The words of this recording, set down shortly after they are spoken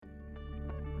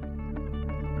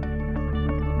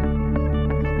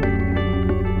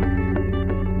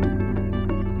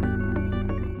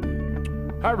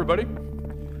Hi, everybody.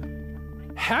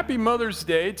 Happy Mother's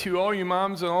Day to all you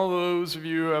moms and all those of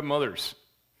you who have mothers.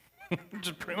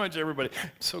 Just pretty much everybody.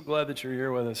 I'm so glad that you're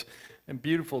here with us. A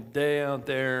beautiful day out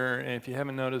there. And if you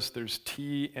haven't noticed, there's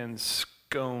tea and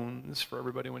scones for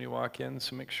everybody when you walk in.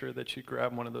 So make sure that you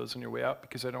grab one of those on your way out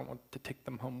because I don't want to take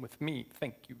them home with me.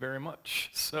 Thank you very much.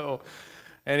 So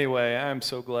anyway, I'm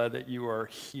so glad that you are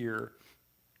here.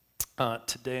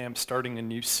 Today I'm starting a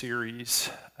new series,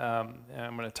 and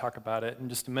I'm going to talk about it in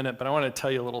just a minute, but I want to tell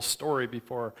you a little story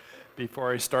before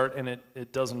I start, and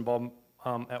it does involve,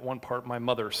 at one part, my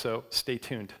mother, so stay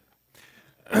tuned.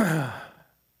 I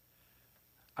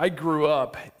grew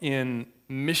up in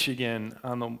Michigan,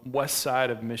 on the west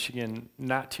side of Michigan,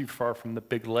 not too far from the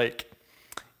Big Lake,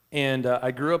 and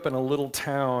I grew up in a little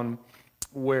town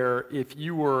where if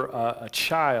you were a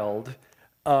child,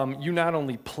 you not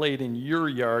only played in your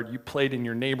yard, you played in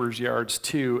your neighbors' yards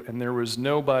too, and there was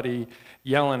nobody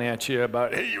yelling at you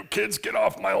about, hey, you kids, get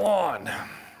off my lawn,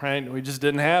 right? We just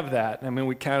didn't have that. I mean,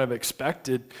 we kind of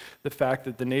expected the fact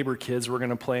that the neighbor kids were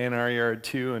going to play in our yard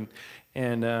too,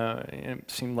 and it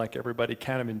seemed like everybody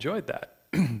kind of enjoyed that.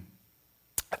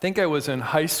 I think I was in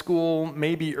high school,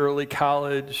 maybe early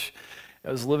college.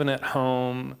 I was living at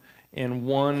home, and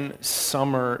one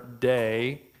summer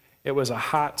day, it was a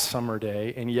hot summer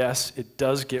day, and yes, it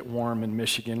does get warm in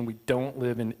Michigan. We don't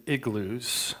live in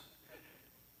igloos.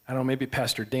 I don't know, maybe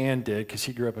Pastor Dan did because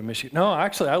he grew up in Michigan. No,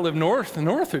 actually, I live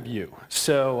north of you.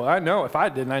 So I know if I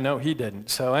didn't, I know he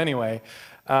didn't. So anyway,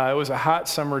 it was a hot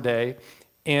summer day,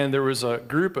 and there was a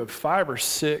group of 5 or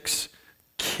 6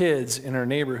 kids in our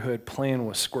neighborhood playing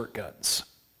with squirt guns.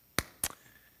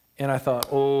 And I thought,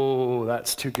 oh,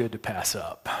 that's too good to pass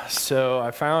up. So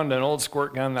I found an old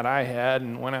squirt gun that I had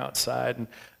and went outside. And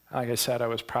like I said, I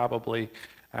was probably,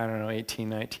 18,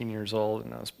 19 years old.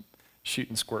 And I was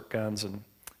shooting squirt guns. And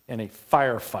a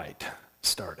firefight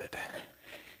started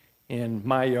in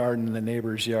my yard and the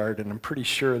neighbor's yard. And I'm pretty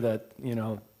sure that,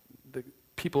 the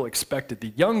people expected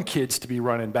the young kids to be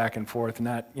running back and forth,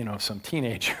 not, some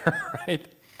teenager, right?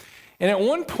 And at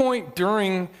one point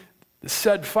during the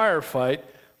said firefight,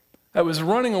 I was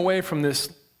running away from this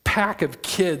pack of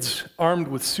kids armed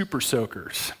with super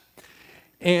soakers.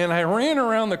 And I ran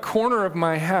around the corner of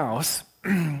my house,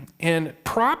 and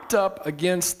propped up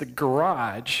against the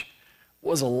garage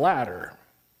was a ladder.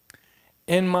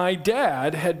 And my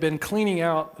dad had been cleaning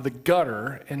out the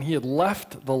gutter, and he had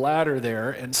left the ladder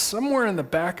there. And somewhere in the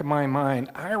back of my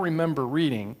mind, I remember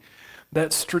reading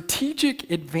that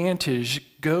strategic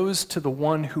advantage goes to the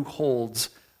one who holds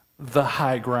the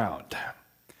high ground.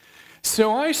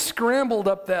 So I scrambled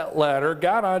up that ladder,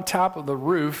 got on top of the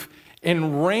roof,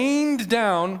 and rained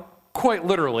down, quite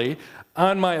literally,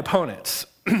 on my opponents.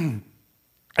 And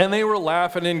they were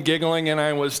laughing and giggling, and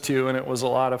I was too, and it was a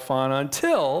lot of fun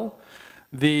until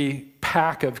the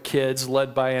pack of kids,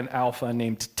 led by an alpha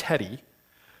named Teddy,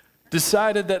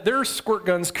 decided that their squirt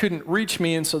guns couldn't reach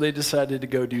me, and so they decided to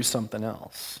go do something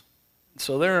else.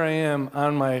 So there I am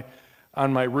on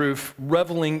my roof,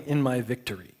 reveling in my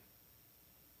victory.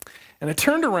 And I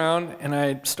turned around and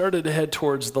I started to head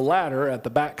towards the ladder at the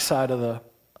back side of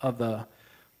the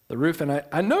roof, and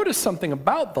I noticed something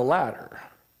about the ladder.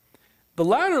 The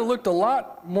ladder looked a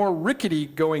lot more rickety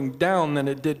going down than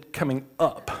it did coming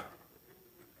up.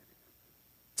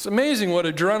 It's amazing what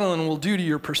adrenaline will do to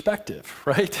your perspective,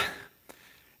 right?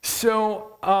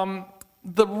 So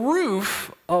the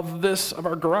roof of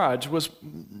our garage was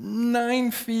 9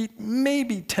 feet,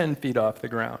 maybe 10 feet off the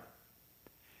ground.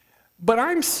 But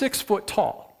I'm 6 foot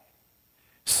tall.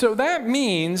 So that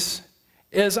means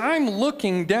as I'm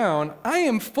looking down, I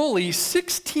am fully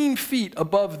 16 feet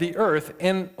above the earth.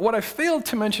 And what I failed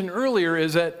to mention earlier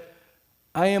is that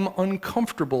I am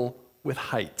uncomfortable with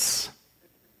heights.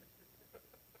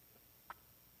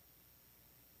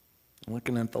 I'm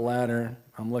looking at the ladder,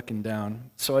 I'm looking down.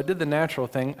 So I did the natural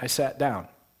thing, I sat down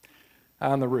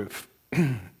on the roof.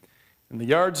 And the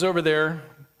yard's over there,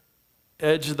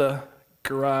 edge of the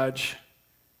garage,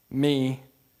 me,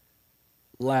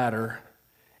 ladder,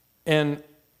 and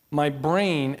my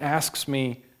brain asks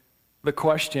me the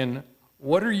question,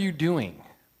 what are you doing?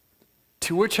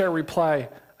 To which I reply,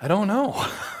 I don't know,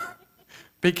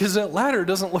 because that ladder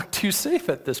doesn't look too safe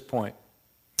at this point.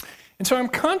 And so I'm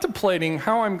contemplating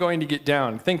how I'm going to get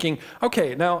down, thinking,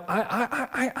 okay, now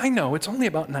I know it's only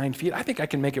about 9 feet. I think I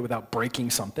can make it without breaking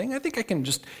something. I think I can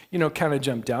just, kind of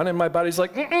jump down. And my body's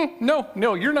like,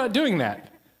 no, you're not doing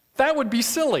that. That would be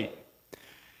silly.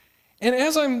 And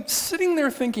as I'm sitting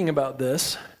there thinking about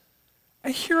this,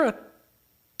 I hear a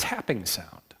tapping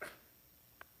sound.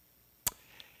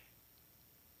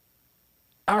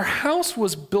 Our house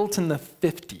was built in the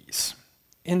 50s.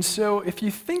 And so if you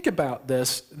think about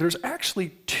this, there's actually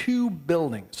two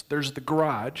buildings. There's the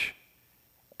garage,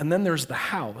 and then there's the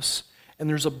house, and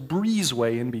there's a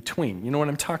breezeway in between. You know what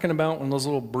I'm talking about? One of those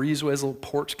little breezeways, little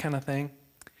porch kind of thing.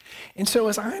 And so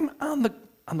as I'm on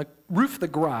the roof of the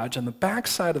garage, on the back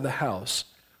side of the house,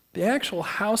 the actual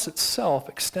house itself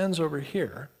extends over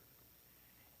here.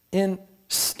 And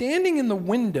standing in the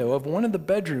window of one of the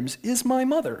bedrooms is my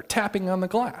mother tapping on the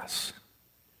glass.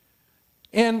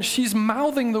 And she's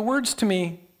mouthing the words to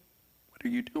me, "What are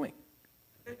you doing?"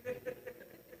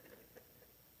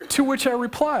 To which I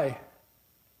reply,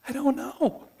 "I don't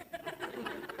know."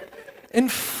 And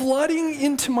flooding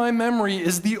into my memory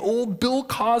is the old Bill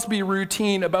Cosby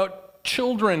routine about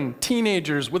children,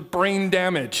 teenagers with brain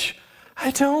damage.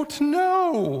 I don't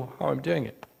know how I'm doing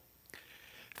it.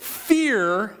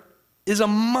 Fear is a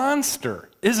monster,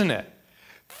 isn't it?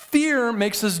 Fear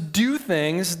makes us do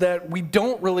things that we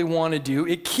don't really want to do.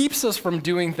 It keeps us from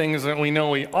doing things that we know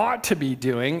we ought to be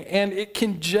doing, and it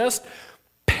can just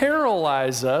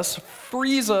paralyze us,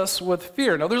 freeze us with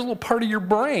fear. Now, there's a little part of your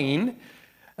brain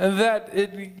that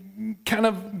it kind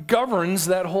of governs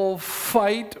that whole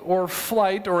fight or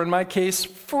flight, or in my case,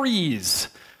 freeze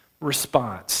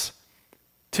response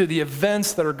to the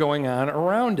events that are going on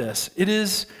around us. It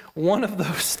is one of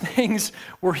those things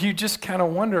where you just kind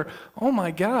of wonder, oh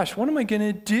my gosh, what am I going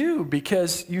to do?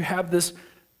 Because you have this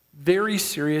very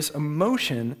serious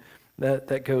emotion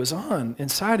that goes on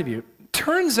inside of you.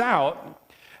 Turns out,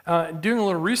 doing a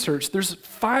little research, there's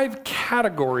 5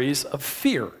 categories of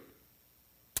fear.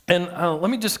 And let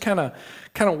me just kind of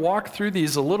walk through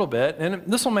these a little bit, and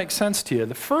this will make sense to you.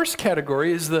 The first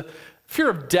category is the fear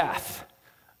of death,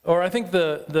 or I think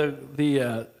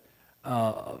the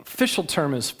official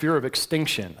term is fear of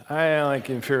extinction. I like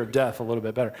fear of death a little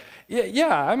bit better.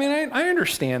 Yeah. I mean, I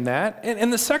understand that.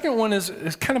 And the second one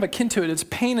is kind of akin to it. It's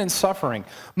pain and suffering.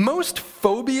 Most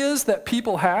phobias that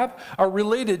people have are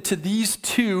related to these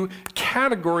 2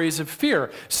 categories of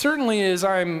fear. Certainly, as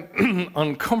I'm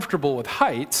uncomfortable with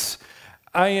heights,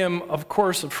 I am, of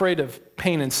course, afraid of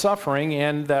pain and suffering,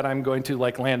 and that I'm going to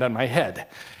land on my head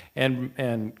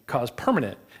and cause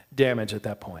permanent damage at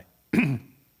that point.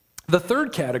 The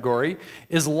third category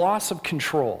is loss of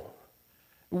control.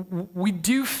 We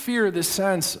do fear this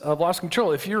sense of loss of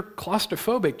control. If you're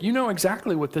claustrophobic, you know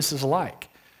exactly what this is like.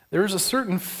 There is a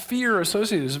certain fear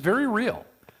associated. It's very real.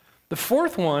 The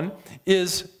fourth one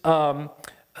is fear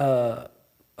of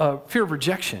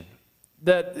rejection.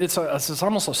 That it's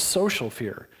almost a social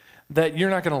fear, that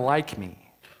you're not going to like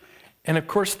me. And of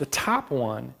course, the top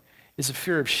one is a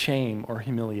fear of shame or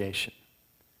humiliation.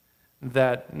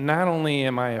 That not only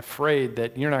am I afraid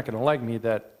that you're not going to like me,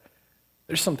 that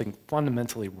there's something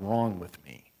fundamentally wrong with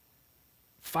me.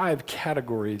 5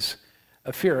 categories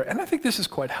of fear. And I think this is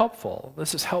quite helpful.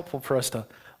 This is helpful for us to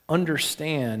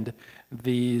understand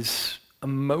these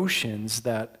emotions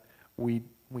that we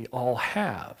all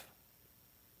have.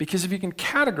 Because if you can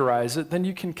categorize it, then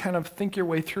you can kind of think your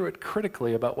way through it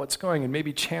critically about what's going and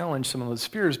maybe challenge some of those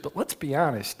fears. But let's be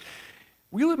honest,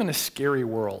 we live in a scary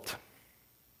world.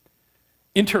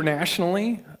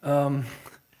 Internationally,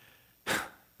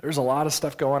 there's a lot of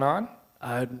stuff going on.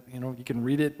 You can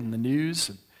read it in the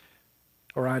news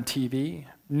or on TV.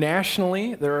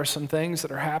 Nationally, there are some things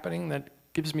that are happening that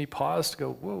gives me pause to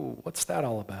go, whoa, what's that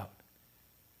all about?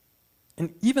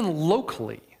 And even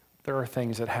locally, there are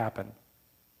things that happen.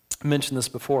 I mentioned this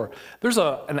before. There's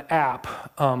an app.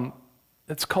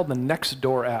 It's called the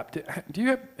Nextdoor app.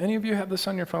 Any of you have this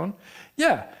on your phone?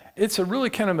 Yeah, it's a really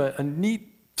kind of a neat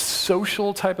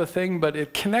social type of thing, but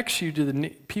it connects you to the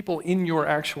people in your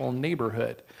actual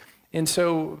neighborhood. And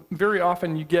so very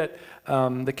often you get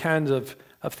the kinds of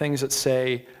things that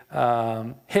say,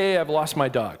 hey, I've lost my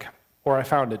dog, or I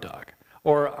found a dog,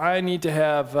 or I need to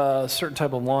have a certain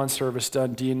type of lawn service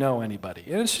done. Do you know anybody?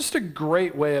 And it's just a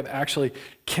great way of actually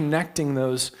connecting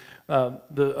those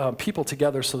people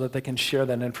together so that they can share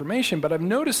that information. But I've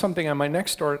noticed something on my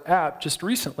Nextdoor app just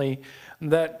recently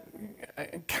that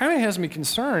kind of has me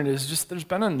concerned, is just there's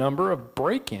been a number of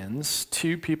break-ins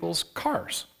to people's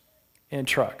cars and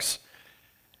trucks.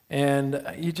 And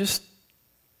you just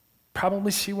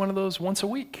probably see one of those once a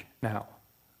week now.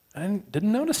 I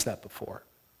didn't notice that before.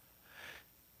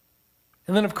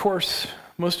 And then, of course,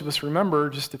 most of us remember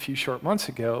just a few short months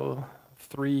ago,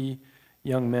 3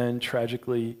 young men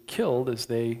tragically killed as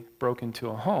they broke into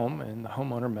a home, and the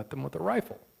homeowner met them with a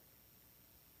rifle.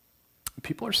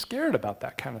 People are scared about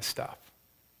that kind of stuff.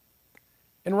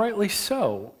 And rightly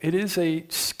so. It is a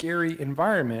scary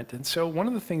environment. And so one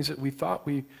of the things that we thought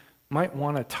we might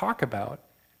want to talk about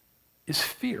is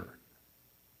fear.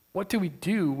 What do we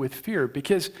do with fear?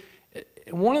 Because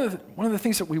one of the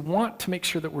things that we want to make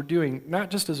sure that we're doing, not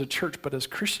just as a church, but as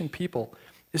Christian people,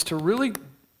 is to really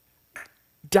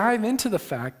dive into the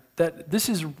fact that this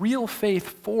is real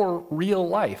faith for real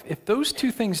life. If those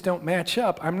two things don't match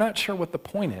up, I'm not sure what the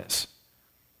point is.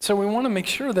 So we want to make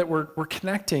sure that we're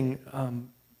connecting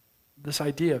this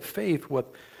idea of faith with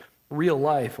real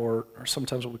life, or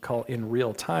sometimes what we call in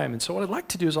real time. And so what I'd like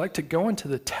to do is I'd like to go into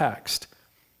the text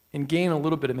and gain a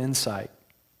little bit of insight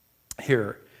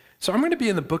here. So I'm going to be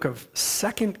in the book of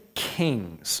 2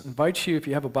 Kings. I invite you, if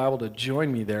you have a Bible, to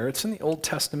join me there. It's in the Old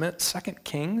Testament, 2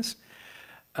 Kings.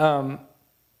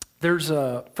 There's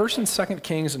 1st and 2nd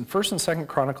Kings and 1st and 2nd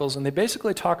Chronicles, and they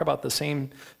basically talk about the same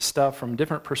stuff from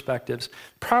different perspectives.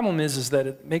 Problem is that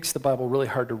it makes the Bible really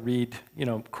hard to read,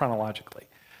 chronologically.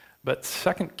 But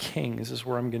 2 Kings is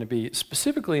where I'm going to be,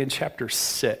 specifically in chapter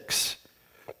 6.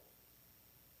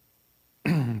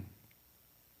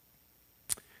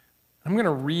 I'm going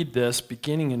to read this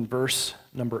beginning in verse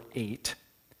number 8,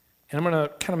 and I'm going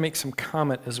to kind of make some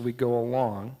comment as we go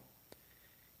along,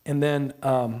 and then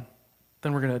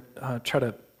we're going to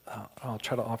I'll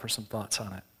try to offer some thoughts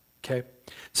on it. Okay,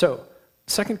 so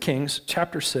 2 Kings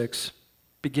chapter 6,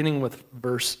 beginning with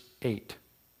verse 8.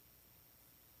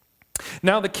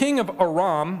 Now the king of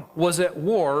Aram was at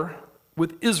war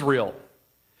with Israel.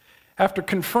 After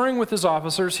conferring with his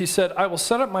officers, he said, "I will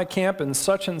set up my camp in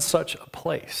such and such a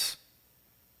place."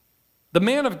 The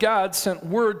man of God sent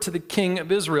word to the king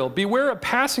of Israel, "Beware of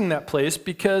passing that place,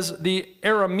 because the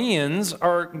Arameans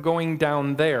are going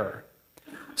down there."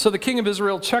 So the king of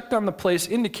Israel checked on the place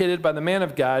indicated by the man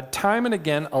of God. Time and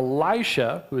again,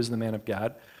 Elisha, who is the man of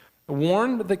God,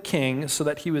 warned the king so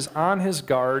that he was on his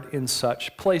guard in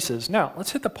such places. Now,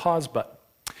 let's hit the pause button.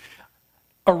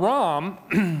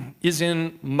 Aram is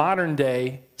in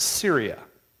modern-day Syria.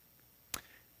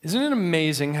 Isn't it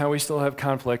amazing how we still have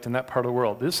conflict in that part of the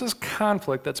world? This is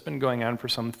conflict that's been going on for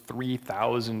some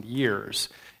 3,000 years.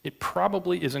 It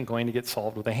probably isn't going to get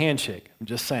solved with a handshake. I'm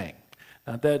just saying.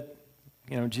 Not that,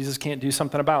 Jesus can't do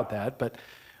something about that, but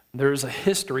there's a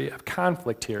history of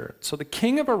conflict here. So the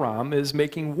king of Aram is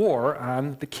making war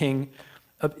on the king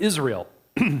of Israel.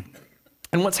 And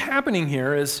what's happening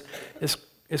here is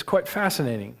quite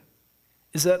fascinating,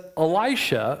 is that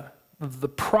Elisha, the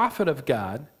prophet of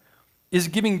God, is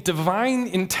giving divine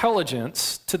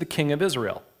intelligence to the king of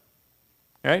Israel,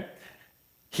 right?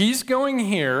 He's going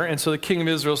here, and so the king of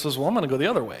Israel says, well, I'm going to go the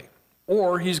other way.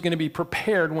 Or he's going to be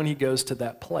prepared when he goes to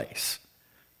that place.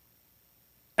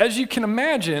 As you can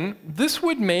imagine, this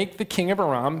would make the king of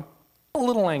Aram a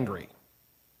little angry.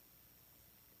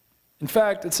 In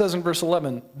fact, it says in verse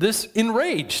 11, this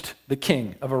enraged the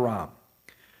king of Aram.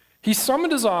 He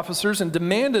summoned his officers and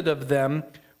demanded of them,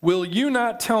 "Will you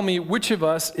not tell me which of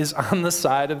us is on the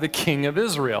side of the king of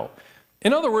Israel?"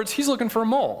 In other words, he's looking for a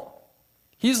mole.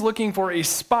 He's looking for a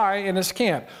spy in his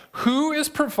camp. Who is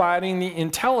providing the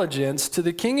intelligence to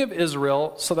the king of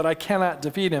Israel so that I cannot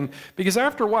defeat him? Because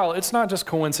after a while, it's not just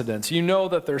coincidence. You know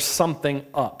that there's something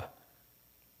up.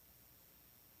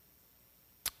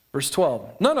 Verse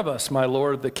 12, "None of us, my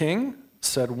lord the king,"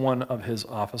 said one of his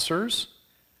officers.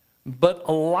 But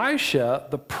Elisha,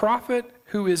 the prophet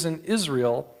who is in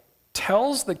Israel,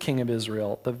 tells the king of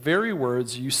Israel the very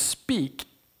words you speak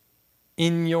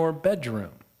in your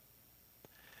bedroom.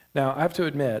 Now, I have to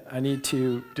admit, I need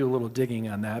to do a little digging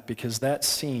on that because that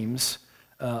seems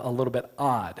a little bit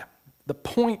odd. The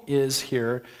point is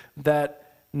here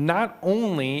that not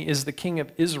only is the king of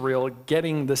Israel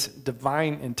getting this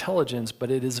divine intelligence,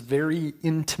 but it is very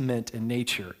intimate in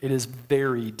nature. It is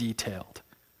very detailed.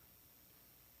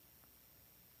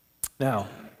 Now,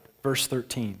 verse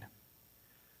 13.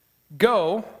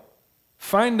 "Go,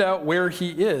 find out where he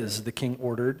is," the king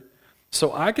ordered,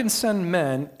 "so I can send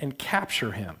men and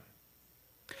capture him."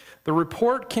 The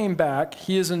report came back,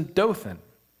 "He is in Dothan."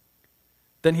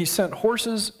 Then he sent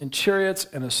horses and chariots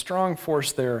and a strong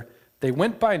force there. They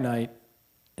went by night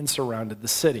and surrounded the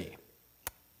city.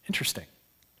 Interesting.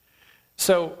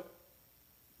 So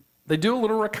they do a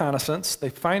little reconnaissance.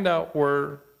 They find out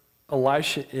where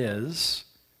Elisha is,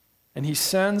 and he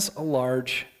sends a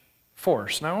large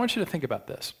force. Now I want you to think about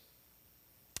this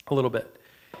a little bit.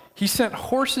 He sent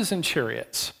horses and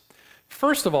chariots.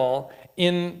 First of all,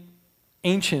 in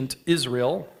ancient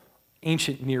Israel,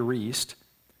 ancient Near East,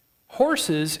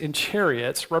 horses and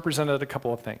chariots represented a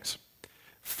couple of things.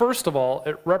 First of all,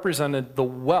 it represented the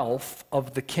wealth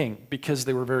of the king because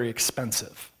they were very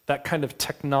expensive. That kind of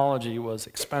technology was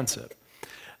expensive.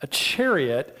 A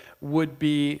chariot would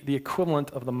be the equivalent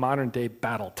of the modern-day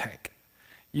battle tank.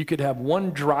 You could have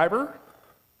one driver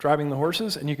driving the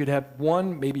horses, and you could have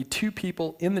one, maybe two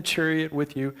people in the chariot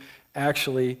with you,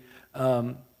 actually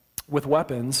with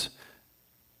weapons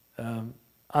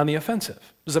on the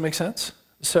offensive. Does that make sense?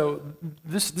 So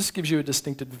this gives you a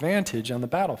distinct advantage on the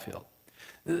battlefield.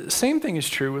 The same thing is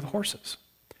true with horses.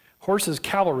 Horses,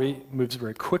 cavalry moves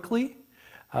very quickly,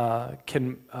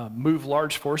 can move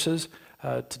large forces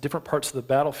to different parts of the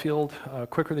battlefield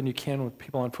quicker than you can with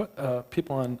people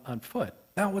on foot.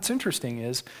 Now, what's interesting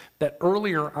is that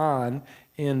earlier on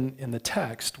in the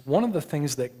text, one of the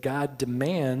things that God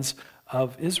demands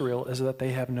of Israel is that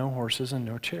they have no horses and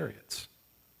no chariots.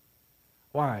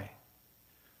 Why?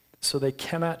 So they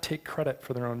cannot take credit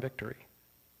for their own victory.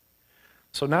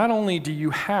 So not only do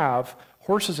you have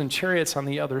horses and chariots on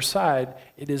the other side,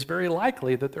 it is very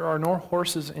likely that there are no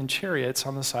horses and chariots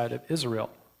on the side of Israel.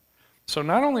 So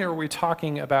not only are we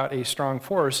talking about a strong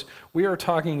force, we are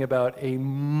talking about a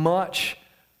much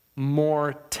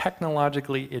more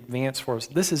technologically advanced force.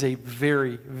 This is a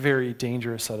very, very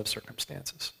dangerous set of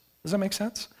circumstances. Does that make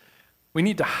sense? We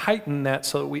need to heighten that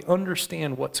so that we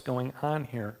understand what's going on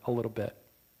here a little bit.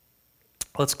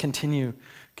 Let's continue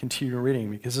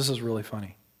reading because this is really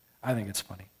funny. I think it's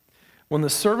funny. When the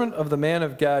servant of the man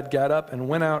of God got up and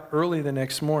went out early the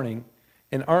next morning,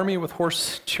 an army with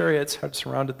horse chariots had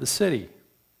surrounded the city.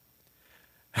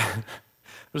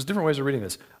 There's different ways of reading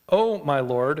this. Oh, my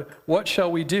Lord, what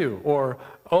shall we do? Or,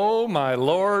 oh, my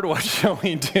Lord, what shall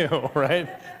we do? Right?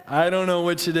 I don't know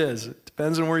which it is. It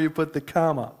depends on where you put the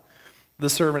comma, the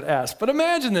servant asked. But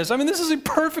imagine this. I mean, this is a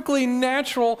perfectly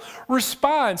natural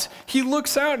response. He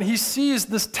looks out and he sees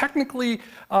this technically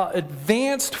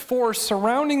advanced force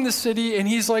surrounding the city, and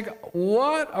he's like,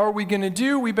 what are we going to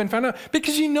do? We've been found out.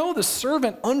 Because the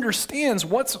servant understands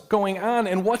what's going on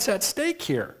and what's at stake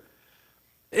here.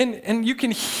 And you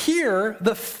can hear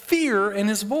the fear in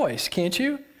his voice, can't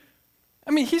you?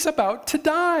 I mean, he's about to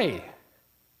die.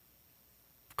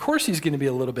 Of course he's going to be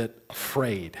a little bit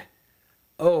afraid.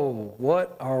 Oh,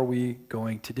 what are we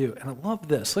going to do? And I love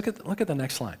this. Look at the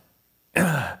next line.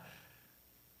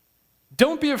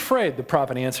 Don't be afraid, the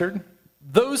prophet answered.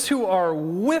 Those who are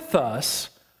with us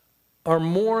are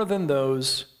more than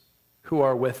those who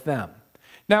are with them.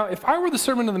 Now, if I were the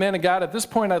servant of the man of God, at this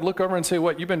point I'd look over and say,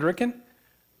 what, you've been drinking?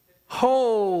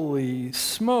 Holy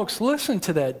smokes, listen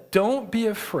to that. Don't be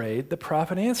afraid, the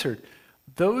prophet answered.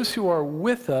 Those who are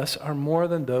with us are more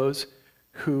than those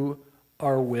who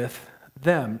are with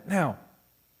them. Now,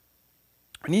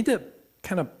 we need to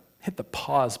kind of hit the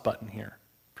pause button here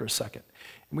for a second.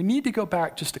 And we need to go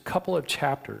back just a couple of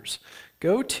chapters.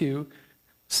 Go to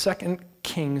 2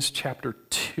 Kings chapter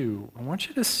 2. I want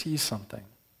you to see something.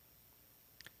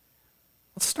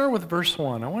 Let's start with verse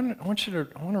 1. I want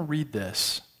to read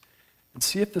this and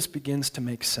see if this begins to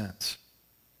make sense.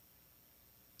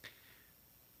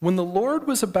 When the Lord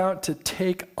was about to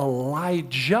take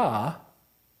Elijah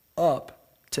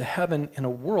up to heaven in a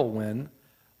whirlwind,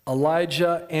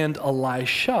 Elijah and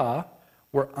Elisha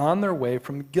were on their way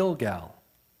from Gilgal.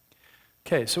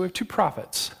 Okay, so we have two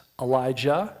prophets,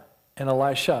 Elijah and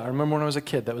Elisha. I remember when I was a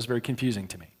kid, that was very confusing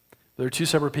to me. They were two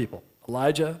separate people,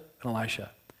 Elijah and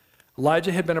Elisha.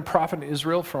 Elijah had been a prophet in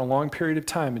Israel for a long period of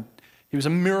time, and he was a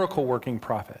miracle-working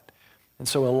prophet. And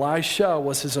so Elisha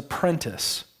was his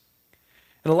apprentice.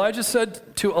 And Elijah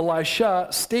said to Elisha,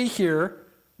 stay here,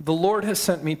 the Lord has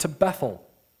sent me to Bethel.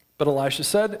 But Elisha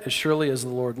said, as surely as the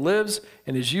Lord lives,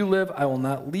 and as you live, I will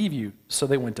not leave you. So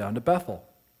they went down to Bethel.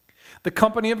 The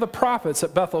company of the prophets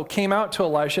at Bethel came out to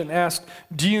Elisha and asked,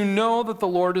 do you know that the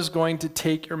Lord is going to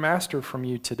take your master from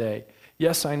you today?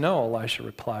 Yes, I know, Elisha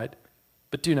replied,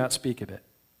 but do not speak of it.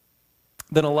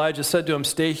 Then Elijah said to him,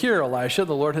 stay here, Elisha,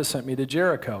 the Lord has sent me to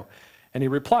Jericho. And he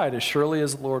replied, as surely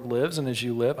as the Lord lives and as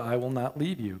you live, I will not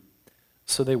leave you.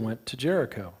 So they went to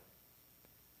Jericho.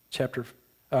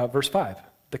 Verse 5.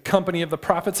 The company of the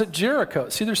prophets at Jericho.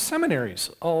 See, there's seminaries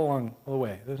all along the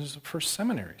way. There's the first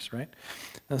seminaries, right?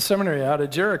 And the seminary out of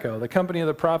Jericho. The company of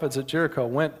the prophets at Jericho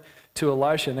went to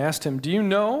Elisha and asked him, do you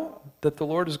know that the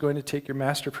Lord is going to take your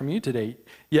master from you today?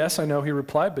 Yes, I know, he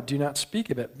replied, but do not speak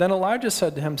of it. Then Elijah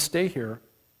said to him, stay here.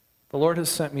 The Lord has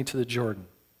sent me to the Jordan.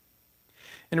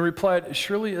 And he replied, as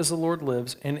surely as the Lord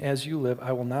lives and as you live,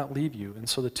 I will not leave you. And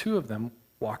so the two of them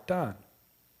walked on.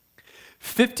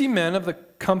 50 men of the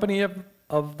company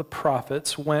of the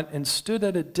prophets went and stood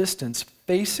at a distance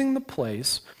facing the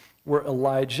place where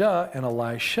Elijah and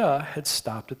Elisha had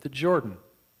stopped at the Jordan.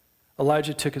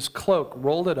 Elijah took his cloak,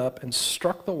 rolled it up, and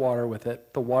struck the water with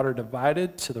it. The water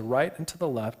divided to the right and to the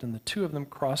left, and the two of them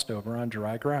crossed over on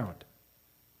dry ground.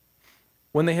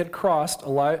 When they had crossed,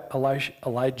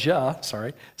 Elijah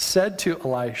said to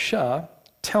Elisha,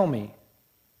 tell me,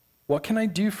 what can I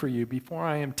do for you before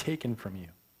I am taken from you?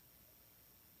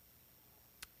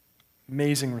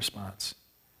 Amazing response.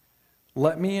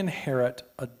 Let me inherit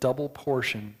a double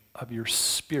portion of your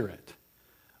spirit,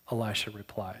 Elisha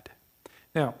replied.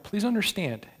 Now, please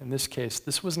understand, in this case,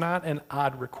 this was not an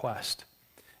odd request,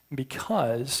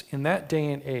 because in that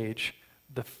day and age,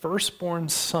 the firstborn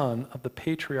son of the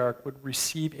patriarch would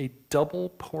receive a double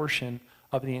portion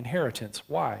of the inheritance.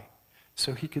 Why?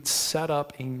 So he could set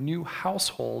up a new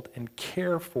household and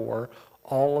care for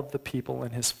all of the people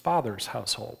in his father's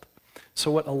household.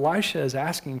 So what Elisha is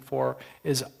asking for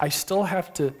is, I still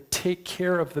have to take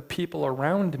care of the people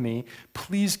around me.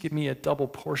 Please give me a double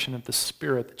portion of the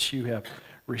spirit that you have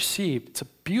received. It's a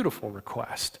beautiful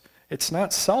request. It's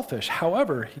not selfish.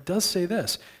 However, he does say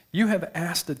this, you have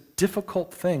asked a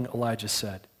difficult thing, Elijah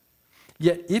said.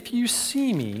 Yet if you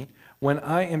see me when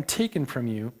I am taken from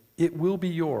you, it will be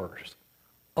yours.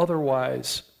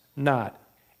 Otherwise, not.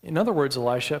 In other words,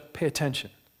 Elisha, pay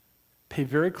attention. Pay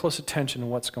very close attention to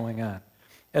what's going on.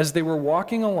 As they were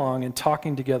walking along and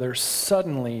talking together,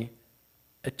 suddenly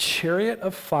a chariot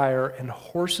of fire and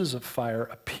horses of fire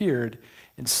appeared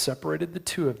and separated the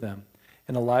two of them.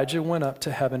 And Elijah went up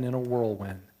to heaven in a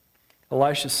whirlwind.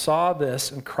 Elisha saw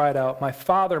this and cried out, my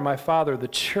father, the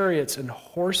chariots and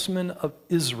horsemen of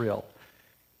Israel.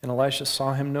 And Elisha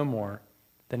saw him no more.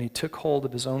 Then he took hold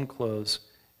of his own clothes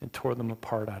and tore them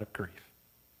apart out of grief.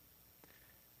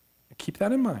 Now keep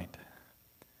that in mind,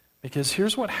 because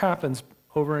here's what happens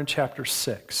over in chapter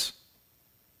 6.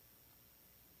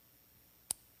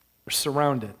 We're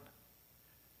surrounded.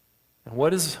 And what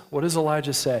does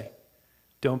Elijah say?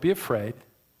 Don't be afraid.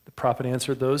 The prophet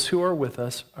answered, those who are with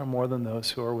us are more than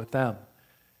those who are with them.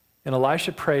 And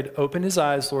Elisha prayed, open his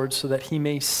eyes, Lord, so that he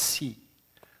may see.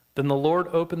 Then the Lord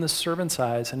opened the servant's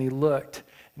eyes, and he looked,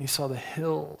 and he saw the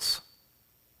hills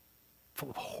full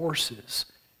of horses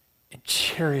and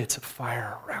chariots of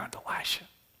fire around Elisha.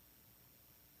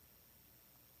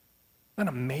 Isn't that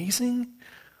amazing?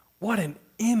 What an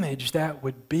image that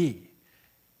would be.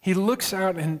 He looks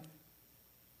out, and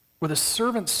where the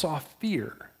servant saw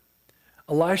fear,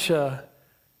 Elisha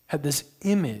had this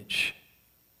image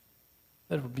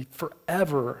that would be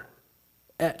forever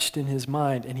etched in his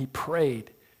mind, and he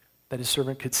prayed that his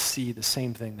servant could see the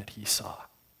same thing that he saw.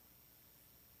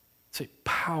 It's a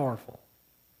powerful,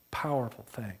 powerful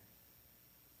thing.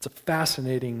 It's a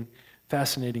fascinating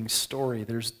story.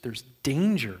 There's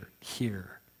danger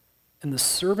here. And the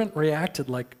servant reacted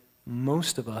like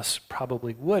most of us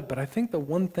probably would, but I think the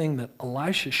one thing that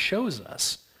Elisha shows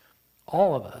us,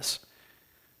 all of us,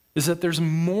 is that there's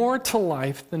more to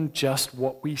life than just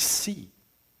what we see.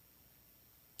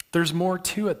 There's more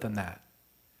to it than that.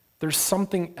 There's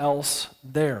something else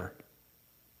there.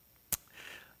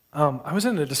 I was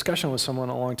in a discussion with someone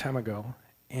a long time ago,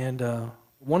 and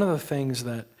one of the things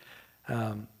that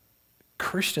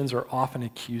Christians are often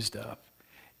accused of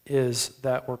is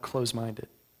that we're closed-minded,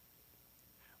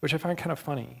 which I find kind of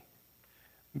funny,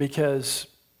 because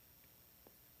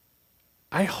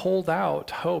I hold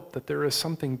out hope that there is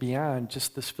something beyond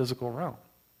just this physical realm.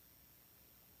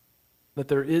 That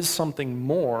there is something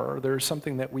more, there's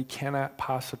something that we cannot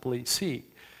possibly see.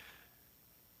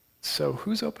 So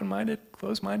who's open-minded,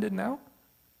 closed-minded now?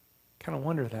 Kind of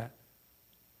wonder that.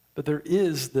 But there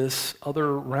is this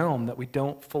other realm that we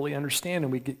don't fully understand,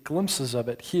 and we get glimpses of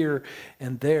it here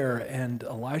and there, and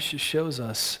Elisha shows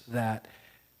us that.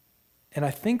 And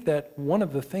I think that one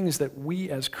of the things that we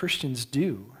as Christians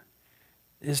do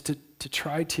is to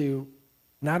try to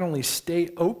not only stay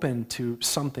open to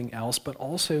something else, but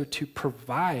also to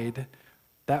provide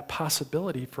that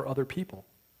possibility for other people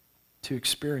to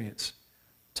experience,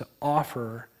 to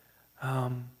offer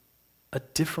a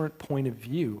different point of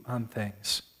view on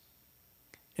things.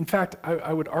 In fact,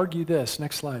 I would argue this,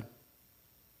 next slide.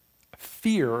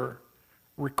 Fear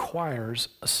requires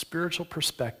a spiritual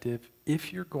perspective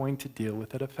if you're going to deal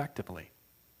with it effectively.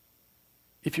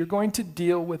 If you're going to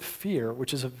deal with fear,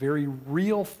 which is a very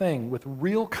real thing with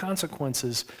real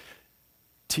consequences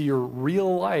to your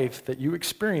real life that you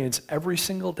experience every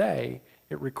single day,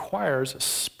 it requires a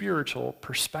spiritual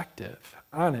perspective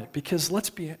on it. Because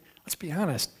let's be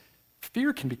honest,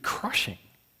 fear can be crushing.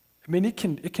 I mean, it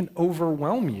can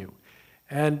overwhelm you,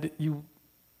 and you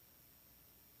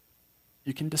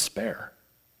can despair.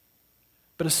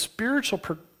 But a spiritual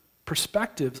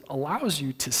perspective allows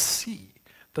you to see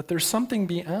that there's something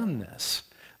beyond this.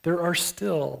 There are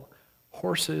still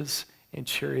horses and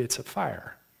chariots of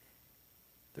fire.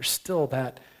 There's still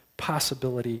that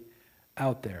possibility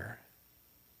out there.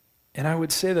 And I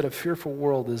would say that a fearful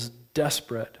world is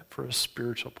desperate for a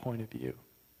spiritual point of view.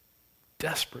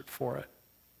 Desperate for it.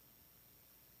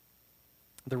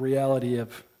 The reality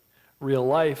of real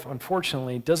life,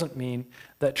 unfortunately, doesn't mean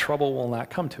that trouble will not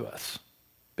come to us,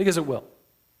 because it will.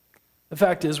 The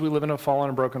fact is, we live in a fallen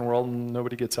and broken world, and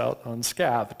nobody gets out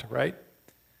unscathed, right?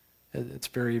 It's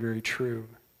very, very true.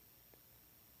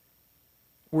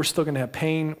 We're still going to have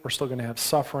pain. We're still going to have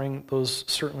suffering. Those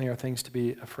certainly are things to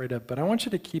be afraid of. But I want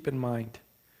you to keep in mind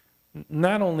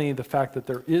not only the fact that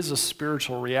there is a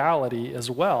spiritual reality as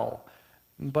well,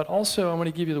 but also I want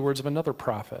to give you the words of another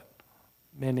prophet,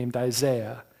 a man named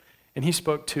Isaiah. And he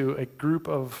spoke to a group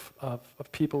of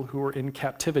people who were in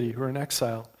captivity, who were in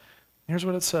exile. Here's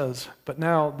what it says. But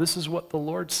now this is what the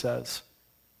Lord says.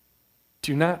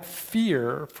 Do not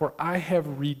fear, for I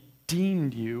have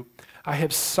redeemed you. I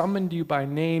have summoned you by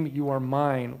name. You are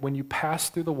mine. When you pass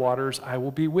through the waters, I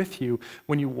will be with you.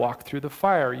 When you walk through the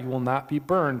fire, you will not be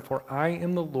burned, for I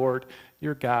am the Lord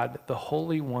your God, the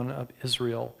Holy One of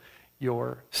Israel,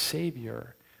 your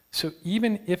Savior. So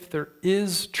even if there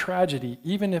is tragedy,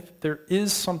 even if there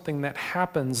is something that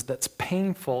happens that's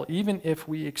painful, even if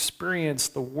we experience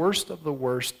the worst of the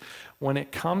worst, when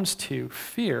it comes to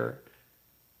fear,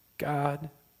 God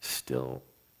still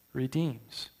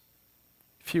redeems.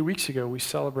 A few weeks ago, we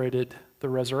celebrated the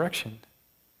resurrection.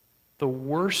 The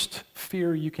worst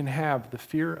fear you can have, the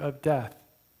fear of death,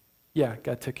 yeah,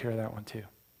 God took care of that one too.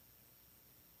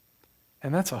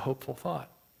 And that's a hopeful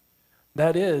thought.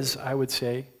 That is, I would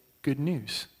say, good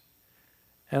news.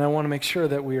 And I want to make sure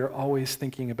that we are always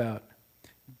thinking about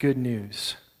good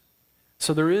news.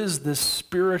 So there is this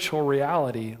spiritual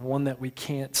reality, one that we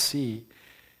can't see.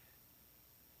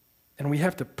 And we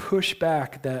have to push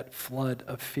back that flood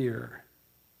of fear.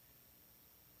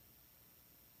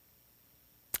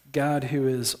 God, who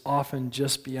is often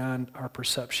just beyond our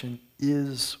perception,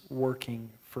 is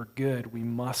working for good. We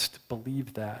must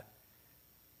believe that.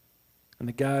 And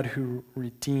the God who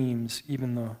redeems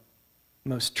even the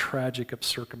most tragic of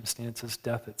circumstances,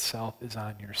 death itself, is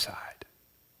on your side.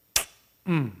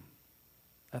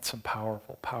 That's some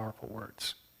powerful, powerful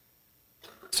words.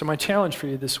 So my challenge for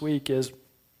you this week is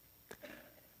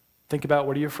think about,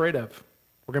 what are you afraid of?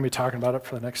 We're going to be talking about it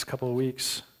for the next couple of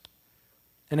weeks.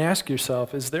 And ask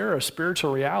yourself, is there a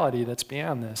spiritual reality that's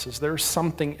beyond this? Is there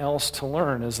something else to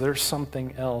learn? Is there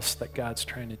something else that God's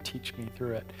trying to teach me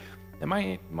through it? And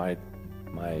my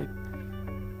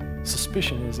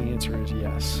suspicion is the answer is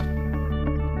yes.